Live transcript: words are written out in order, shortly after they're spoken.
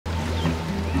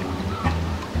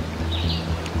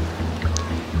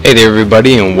Hey there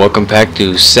everybody, and welcome back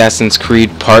to Assassin's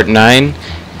Creed Part 9.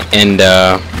 And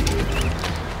yeah,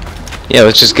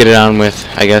 let's just get it on with,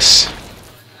 I guess.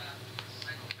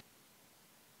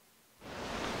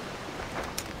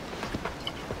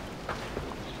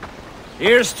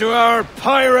 Here's to our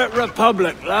pirate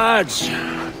republic, lads.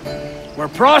 We're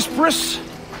prosperous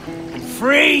and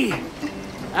free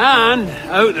and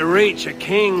out the reach of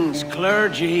kings,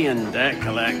 clergy and debt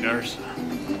collectors.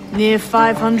 Near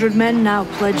 500 men now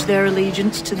pledge their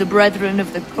allegiance to the Brethren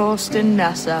of the Coast in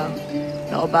Nassau.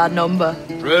 Not a bad number.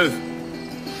 Truth.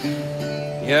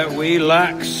 Yet we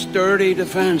lack sturdy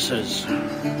defenses.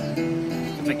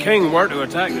 If the king were to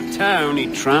attack the town,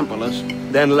 he'd trample us.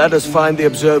 Then let us find the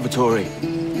observatory.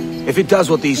 If it does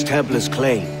what these Templars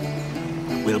claim,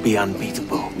 we'll be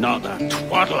unbeatable. Not that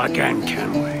twaddle again,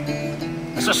 can we?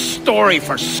 It's a story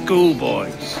for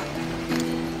schoolboys.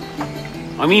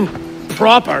 I mean,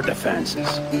 proper defenses.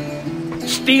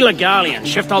 Steal a galleon,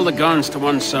 shift all the guns to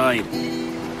one side.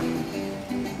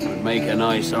 Would make a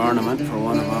nice ornament for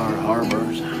one of our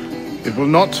harbors. It will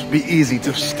not be easy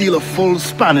to steal a full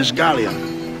Spanish galleon.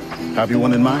 Have you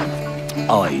one in mind?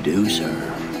 I do, sir.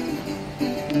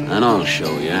 And I'll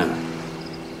show you.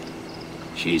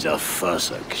 She's a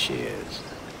fussock, she is.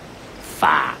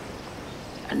 Fat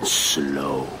and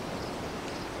slow.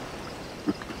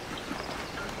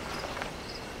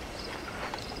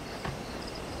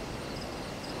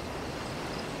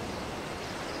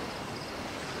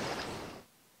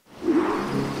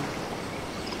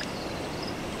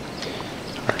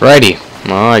 Alrighty,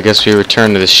 well, I guess we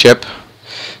return to the ship.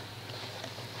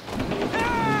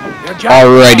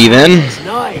 Alrighty then.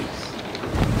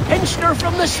 Nice. Pinched her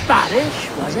from the Spanish,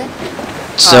 was it?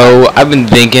 So, I've been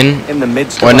thinking, In the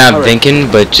midst well of a not hurricane.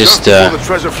 thinking, but just,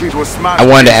 I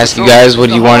wanted to ask you guys what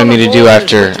you wanted me to do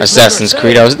after Assassin's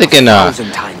Creed. I was thinking,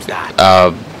 1,000 times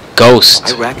that.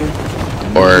 Ghost, I reckon.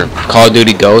 or Call of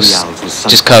Duty Ghost,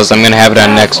 just cause I'm gonna have it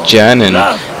on next gen and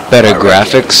better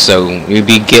graphics, so we'd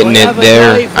be getting it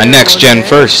there on next gen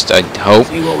first, I hope.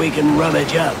 See what we can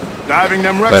rummage up. Diving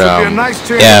them wrecks But would be a nice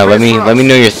change yeah, of let pace for me us.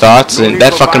 know your thoughts. No And need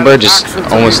that for fucking bird violent just actions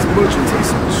to almost, waste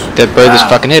emergencies. that bird just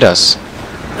fucking hit us.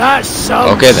 That's some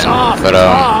Okay then, soft but,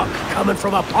 talk coming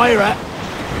from a pirate.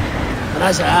 And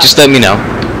as it Just let me know.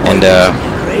 And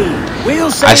we'll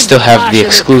I still have the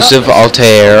exclusive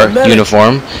Altair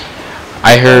uniform.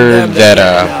 I heard that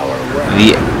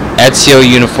the Ezio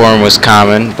uniform was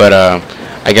common, but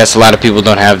I guess a lot of people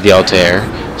don't have the Altair,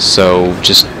 so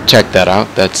just check that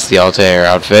out. That's the Altair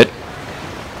outfit.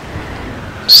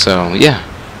 So yeah.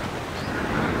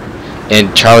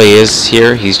 And Charlie is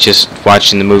here. He's just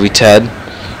watching the movie Ted,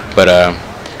 but I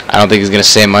don't think he's gonna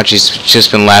say much. He's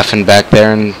just been laughing back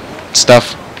there and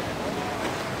stuff.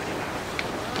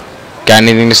 Got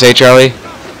anything to say, Charlie?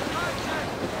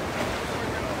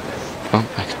 Well,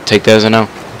 I can take that as a no.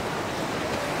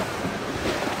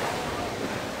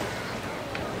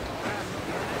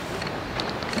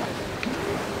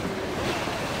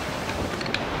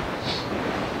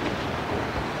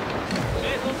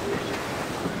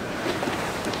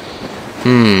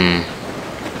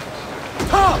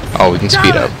 Oh, we can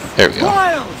speed up. There we go.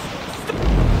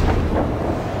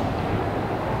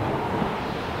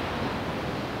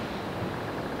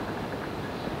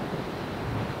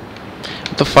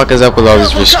 What the fuck is up with all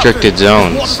these restricted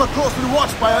zones? Waters are closely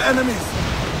watched by our enemies.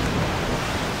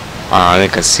 Oh, I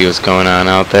think I see what's going on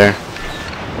out there.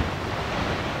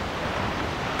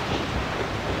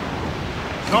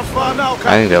 Not far now, I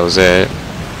Captain. think that was it.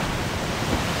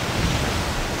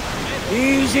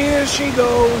 Easy as she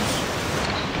goes.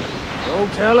 No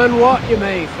telling what you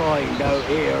may find out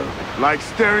here. Like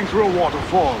staring through a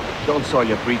waterfall. Don't soil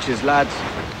your breeches, lads.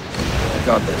 I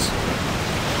got this.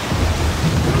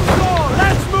 Oh,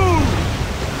 let's move!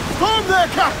 Storm there,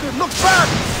 Captain! Look back!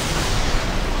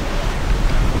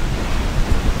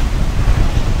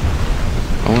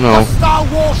 Oh no. Star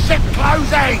warship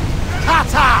closing!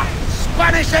 Tata!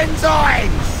 Spanish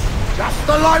ensigns! Just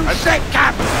the lone ship,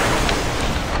 Captain!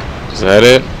 Is that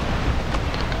it?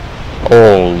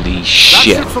 Holy That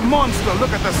shit. ship's a monster.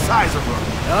 Look at the size of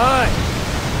her. Aye.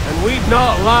 And we'd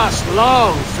not last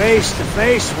long face to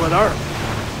face with her.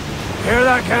 Hear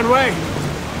that, Kenway?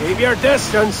 Keep your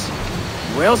distance.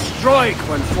 We'll strike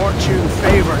when fortune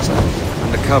favors us.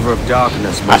 Under cover of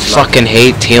darkness, I most fucking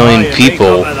hate tailing Oh, you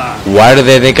people. make up of that. Why do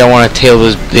they think I want to tail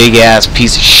this big ass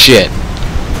piece of shit?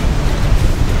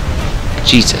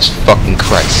 Jesus fucking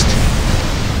Christ.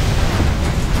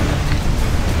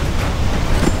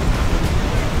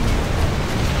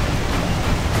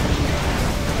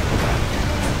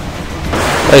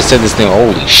 I said this thing,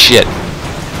 holy shit.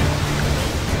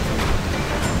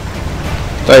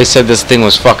 thought he said this thing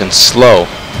was fucking slow.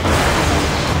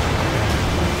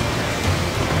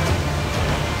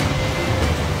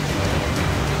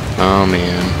 Oh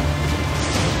man.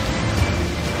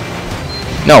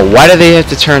 No, why do they have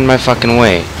to turn my fucking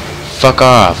way? Fuck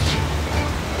off.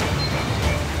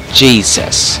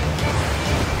 Jesus.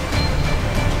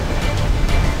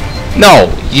 No,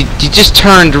 you just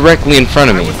turned directly in front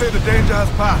of me. I would say the danger has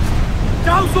passed.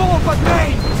 Douse all but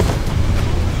me!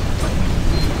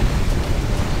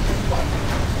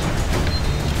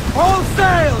 All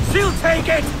sail! She'll take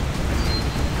it!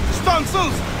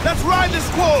 Stunsels, let's ride this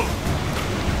squall!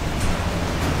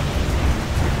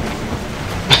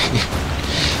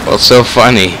 Well, so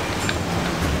funny.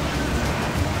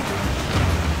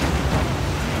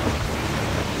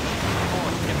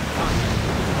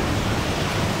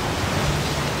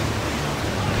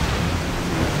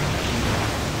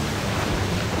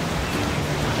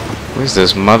 Where's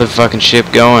this motherfucking ship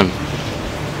going?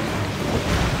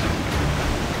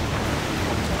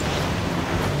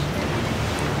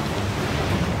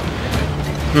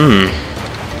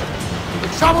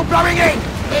 Trouble blowing in!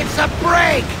 It's a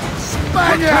brig!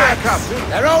 Spaniards!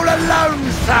 They're all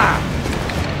alone, sir!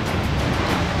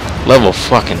 Level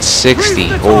fucking 60.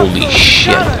 Holy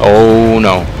shit. Oh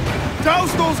no.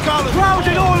 Douse those gallants! Round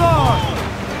it all on!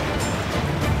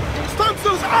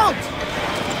 Stunsels out!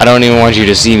 I don't even want you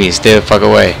to see me. Stay the fuck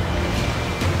away.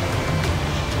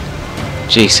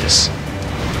 Jesus.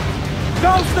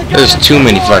 Douse the There's gallants too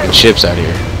many aboard! fucking ships out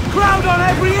here. Crowd on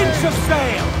every inch of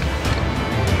sail!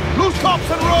 Loose tops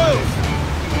and royals!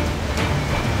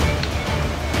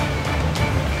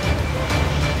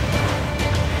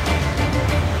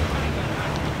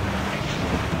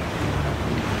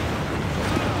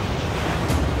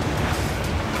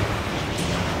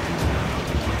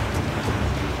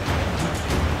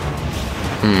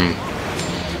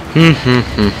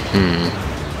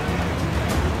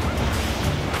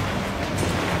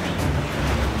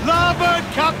 Larboard,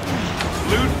 Captain!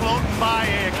 Loot floating by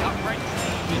here, Captain.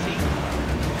 Easy.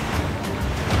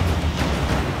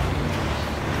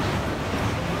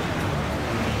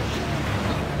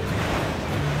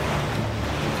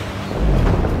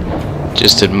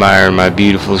 Just admire my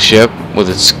beautiful ship with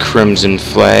its crimson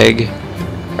flag,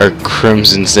 or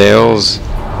crimson sails.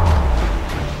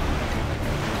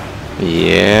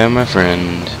 Yeah, my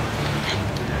friend.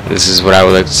 This is what I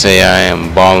would like to say. I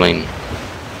am balling.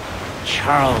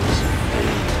 Charles.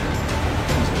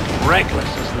 As reckless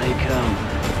as they come.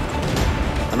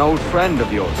 An old friend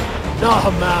of yours? Not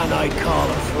a man I'd call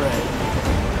a friend.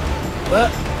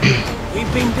 But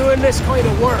we've been doing this kind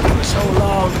of work for so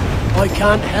long, I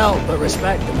can't help but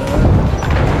respect the man.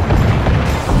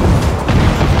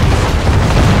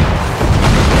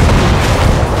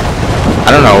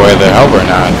 I don't know whether to help or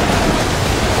not.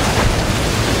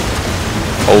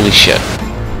 Holy shit.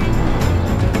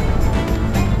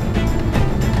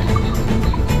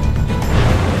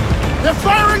 They're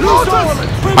firing orders!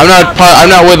 I'm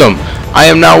not with them. I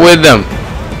am not with them.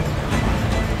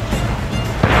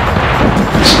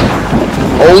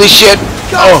 Holy shit.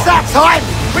 Gosh, Oh. that time!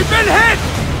 We've been hit!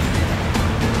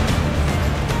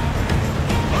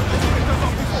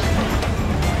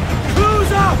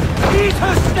 Clues up! Eat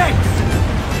her sticks!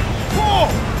 Four!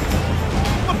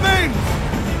 The beams!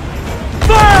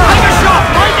 Fire! Take a shot!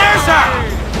 Right there, sir!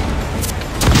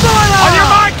 Fire! On your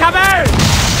mark, come out!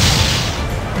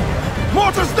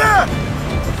 Mortars there!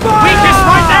 Fire! Weakest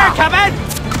right there, come in!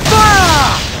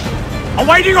 Fire!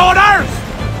 Awaiting orders!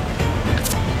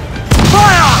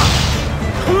 Fire!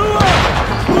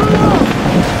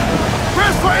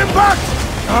 Press for impact!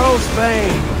 Charles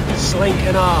Vane,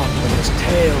 slinking off with his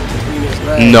tail between his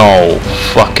legs. No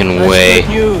fucking That's way. good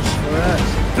news for us.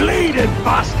 Bleeding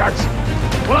bastards!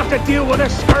 We'll have to deal with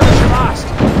this skirmish last.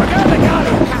 Forget the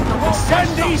galleon, Captain. We'll send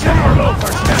these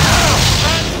interlopers down.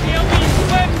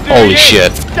 Holy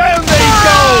shit. Down they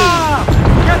go!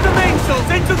 Get the mainsails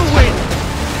into the wind.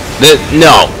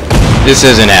 No. This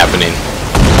isn't happening.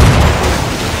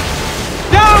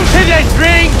 Down to the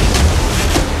drink!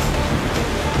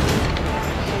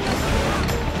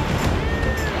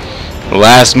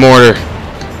 Last mortar.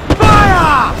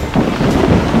 Fire!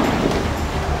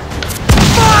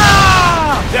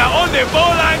 Fire! They're on the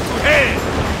bowline to hell!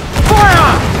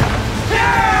 Fire!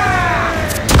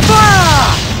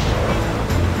 Fire!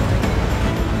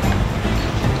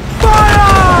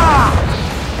 Fire!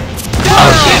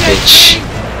 Oh yeah, bitch.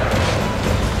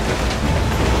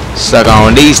 Suck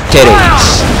on these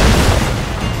titties.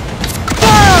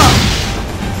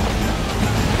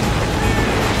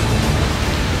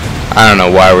 I don't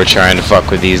know why we're trying to fuck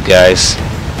with these guys.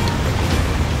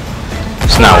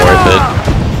 It's not worth it.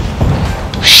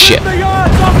 shit. The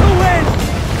yards off the wind!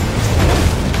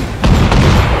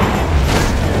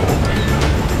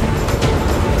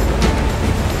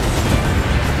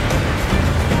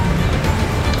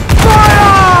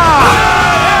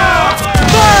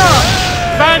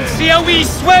 Fancy a wee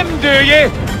swim, do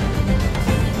you?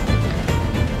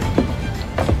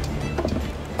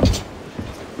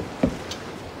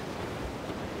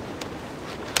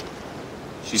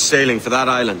 She's sailing for that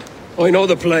island. I know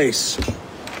the place.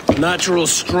 A natural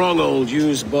stronghold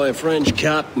used by a French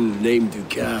captain named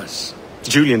Ducasse.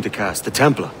 Julian Ducasse, the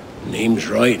Templar. Name's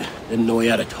right. Didn't know he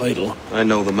had a title. I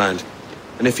know the man.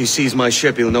 And if he sees my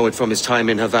ship, he'll know it from his time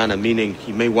in Havana, meaning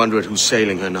he may wonder at who's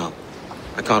sailing her now.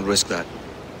 I can't risk that.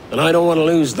 And I don't want to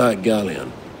lose that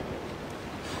galleon.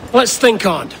 Let's think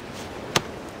on it.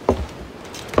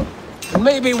 And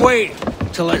maybe wait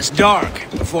till it's dark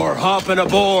before hopping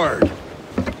aboard.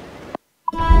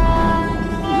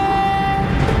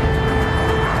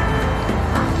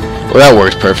 Well, that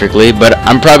works perfectly, but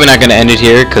I'm probably not going to end it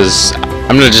here, because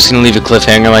I'm just going to leave a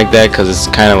cliffhanger like that, because it's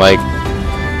kind of like,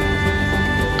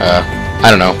 I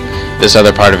don't know, this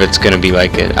other part of it's going to be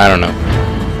like it, I don't know.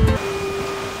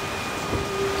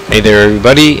 Hey there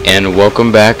everybody, and welcome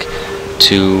back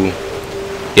to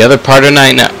the other part of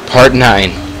part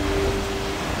 9.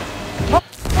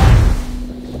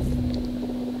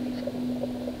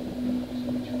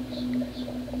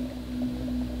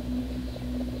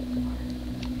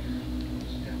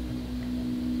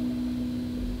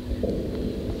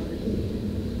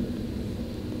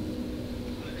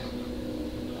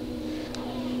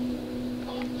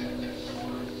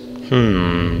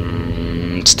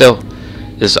 Still,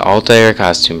 this Altair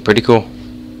costume, pretty cool.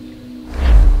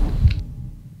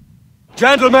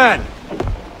 Gentlemen,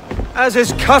 as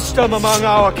is custom among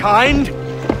our kind,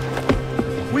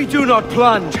 we do not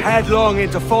plunge headlong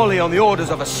into folly on the orders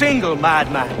of a single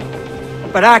madman,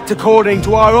 but act according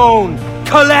to our own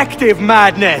collective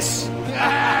madness.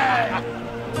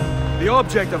 The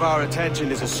object of our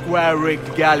attention is a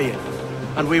square-rigged galleon,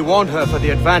 and we want her for the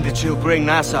advantage she'll bring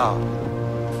Nassau.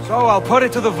 So I'll put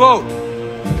it to the vote.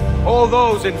 All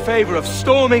those in favor of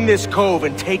storming this cove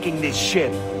and taking this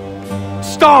ship,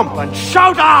 stomp and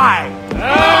shout aye!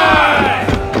 Aye!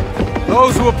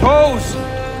 Those who oppose,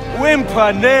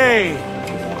 whimper nay!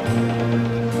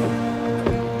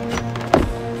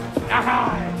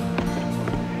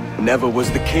 Aye! Never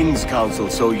was the King's Council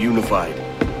so unified.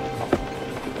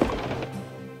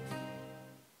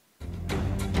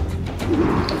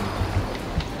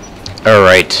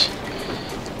 Alright.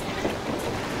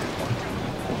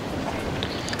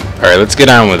 Alright, let's get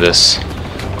on with this.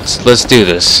 Let's do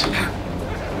this.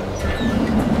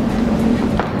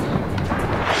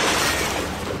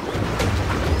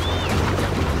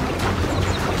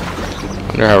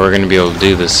 Wonder how we're gonna be able to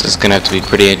do this. It's gonna have to be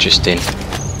pretty interesting.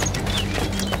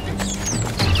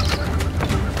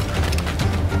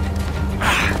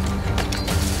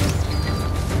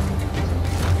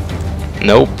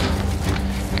 Nope.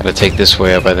 Gotta take this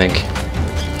way up, I think.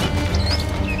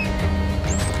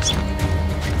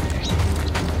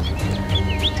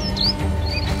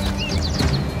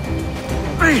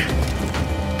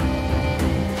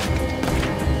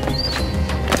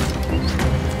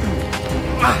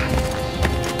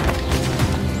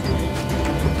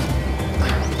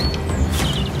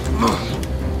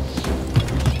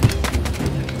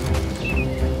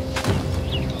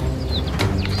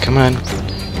 Come on.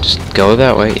 Just go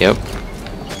that way. Yep.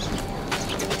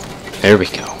 There we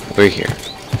go. We're here.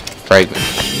 Fragment.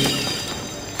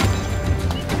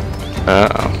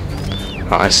 Uh-oh.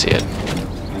 Oh, I see it.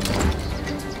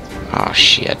 Oh,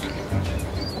 shit.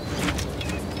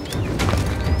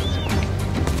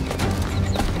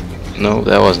 No,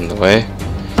 that wasn't the way.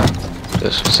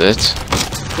 This was it.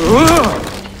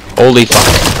 Holy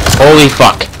fuck. Holy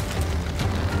fuck.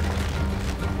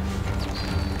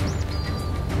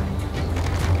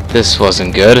 This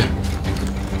wasn't good.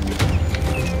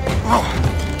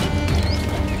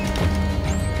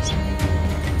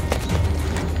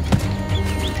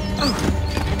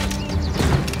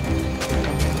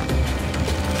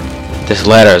 This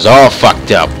ladder is all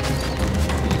fucked up.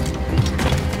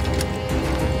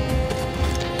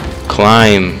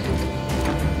 Climb.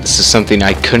 This is something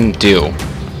I couldn't do.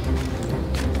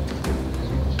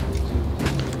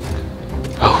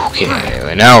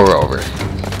 Okay, now we're over.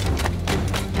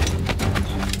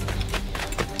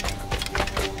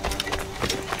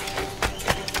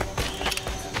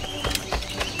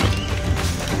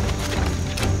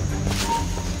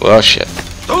 Well, shit.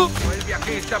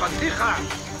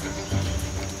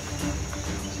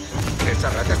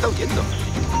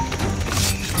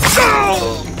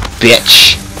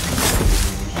 Bitch.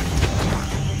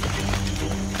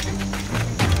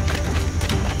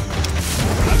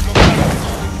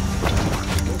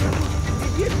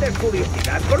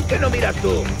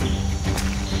 tú.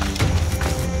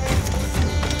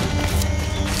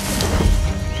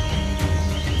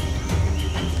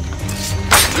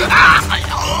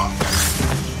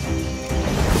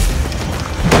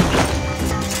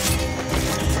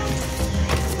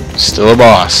 Still a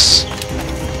boss.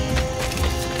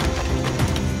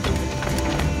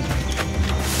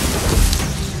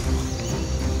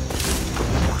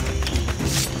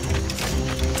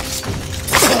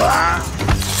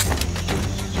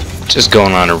 Just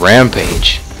going on a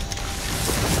rampage.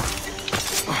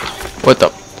 What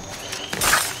the?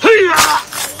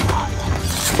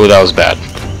 Oh, that was bad.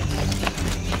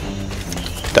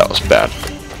 That was bad.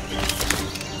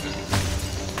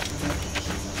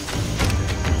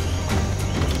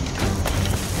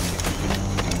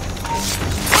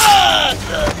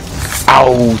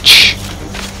 Ouch!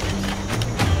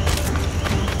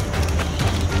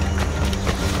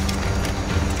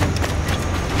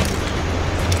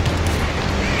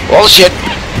 Oh shit!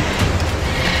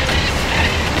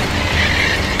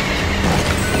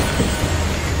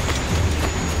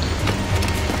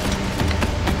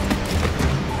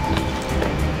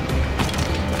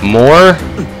 More?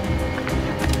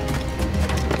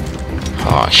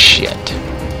 Oh shit.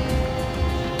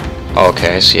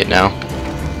 Okay, I see it now.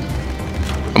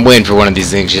 I'm waiting for one of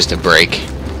these things just to break.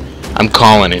 I'm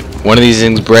calling it. One of these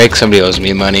things breaks, somebody owes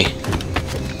me money.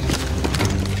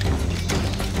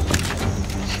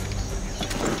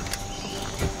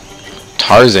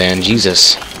 Tarzan,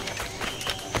 Jesus.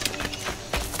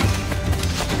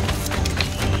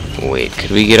 Wait,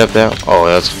 could we get up there? Oh,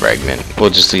 that's a fragment. We'll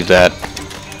just leave that.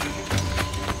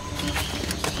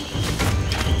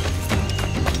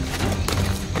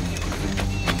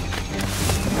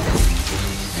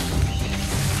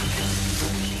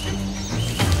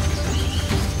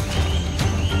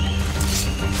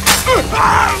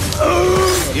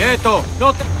 ¡Quieto!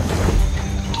 ¡No te...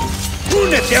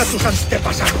 ¡Únete a tus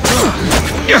antepasados!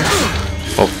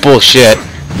 Oh, bullshit.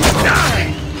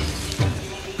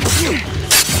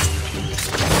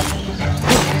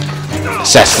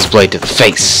 Assassin's Blade to the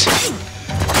face.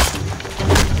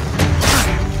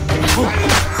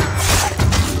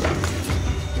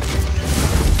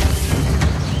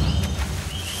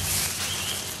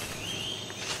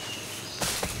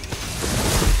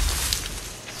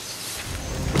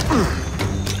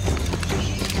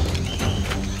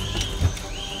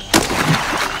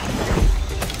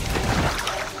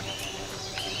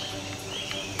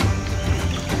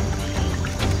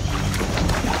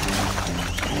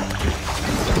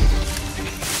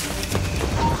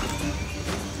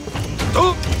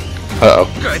 Uh-oh.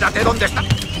 ¡Quédate donde está!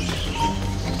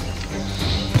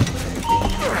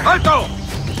 ¡Alto!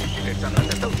 Esa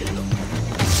rata está huyendo.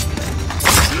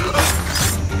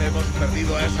 Hemos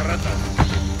perdido a esa rata.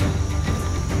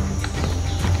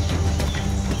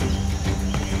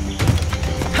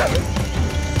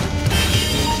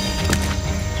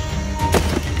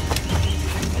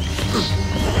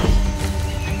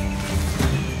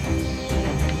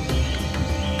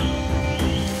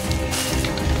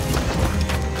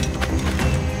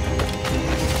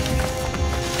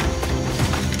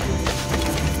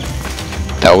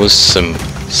 That was some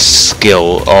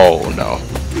skill. Oh no.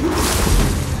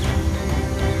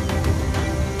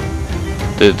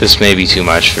 This may be too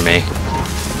much for me.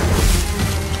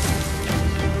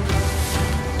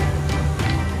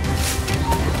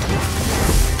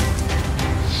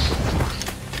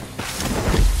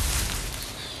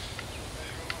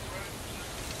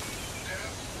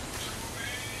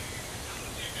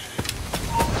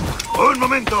 ¡Un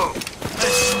momento!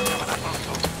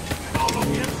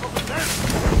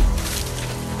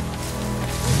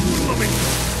 ¡Un momento!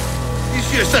 ¿Y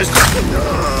si está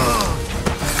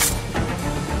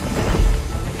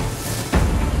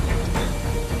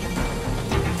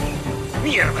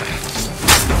 ¡Mierda!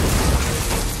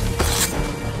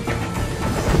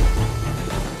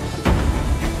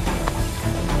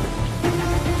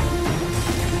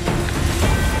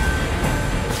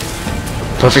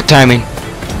 Perfect timing.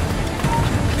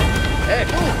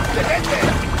 ¡Tú! ¡Detente!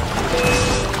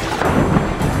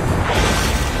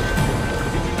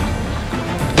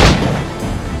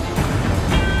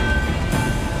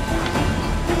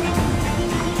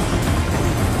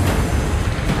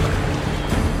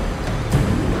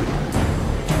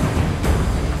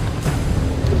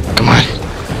 Come on.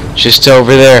 Just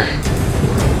over there.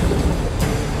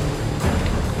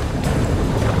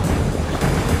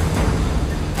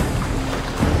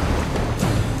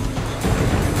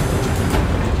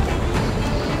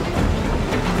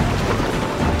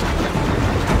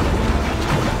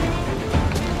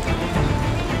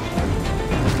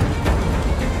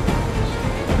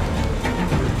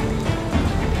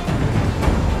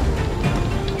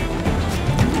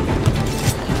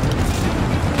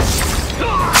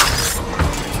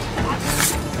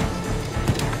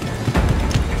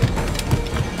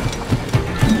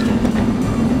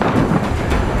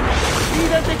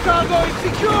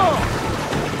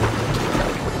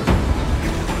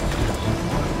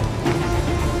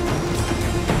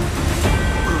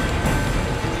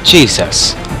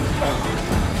 Jesus.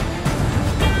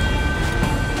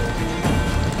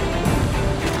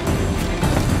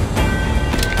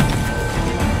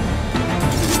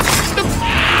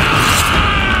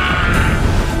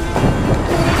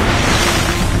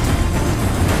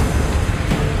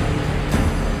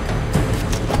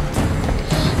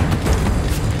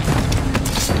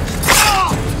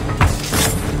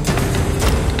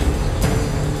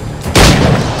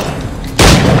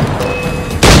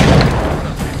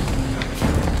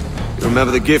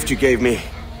 Remember the gift you gave me?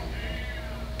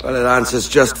 Well, it answers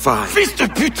just fine. Fils de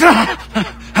putain!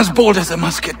 As bold as a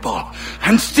musket ball,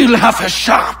 and still half as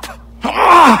sharp.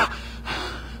 Ah!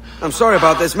 I'm sorry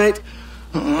about this, mate.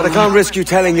 But I can't risk you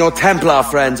telling your Templar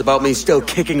friends about me still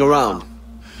kicking around.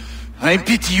 I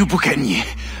pity you, Bucanier.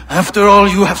 After all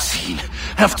you have seen,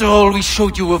 after all we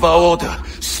showed you of our order,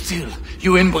 still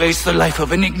you embrace the life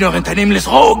of an ignorant and aimless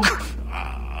rogue.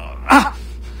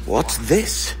 What's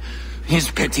this? Is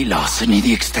petty larceny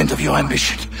the extent of your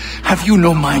ambition? Have you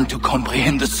no mind to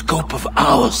comprehend the scope of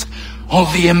ours? All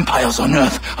the empires on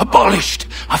Earth abolished,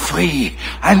 a free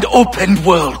and open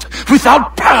world,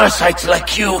 without parasites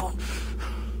like you.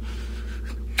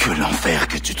 Que l'enfer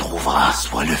que tu trouveras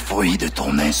soit le fruit de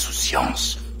ton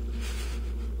insouciance.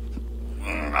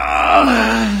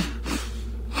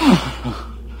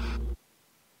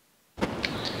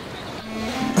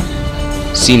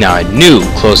 See, now I knew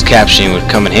closed captioning would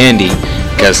come in handy,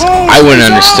 because I wouldn't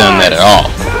understand that at all.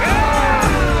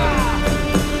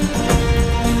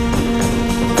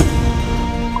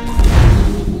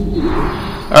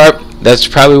 Alright, that's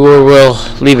probably where we'll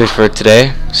leave it for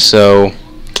today. So,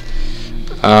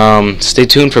 stay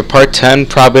tuned for part 10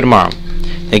 probably tomorrow.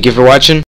 Thank you for watching.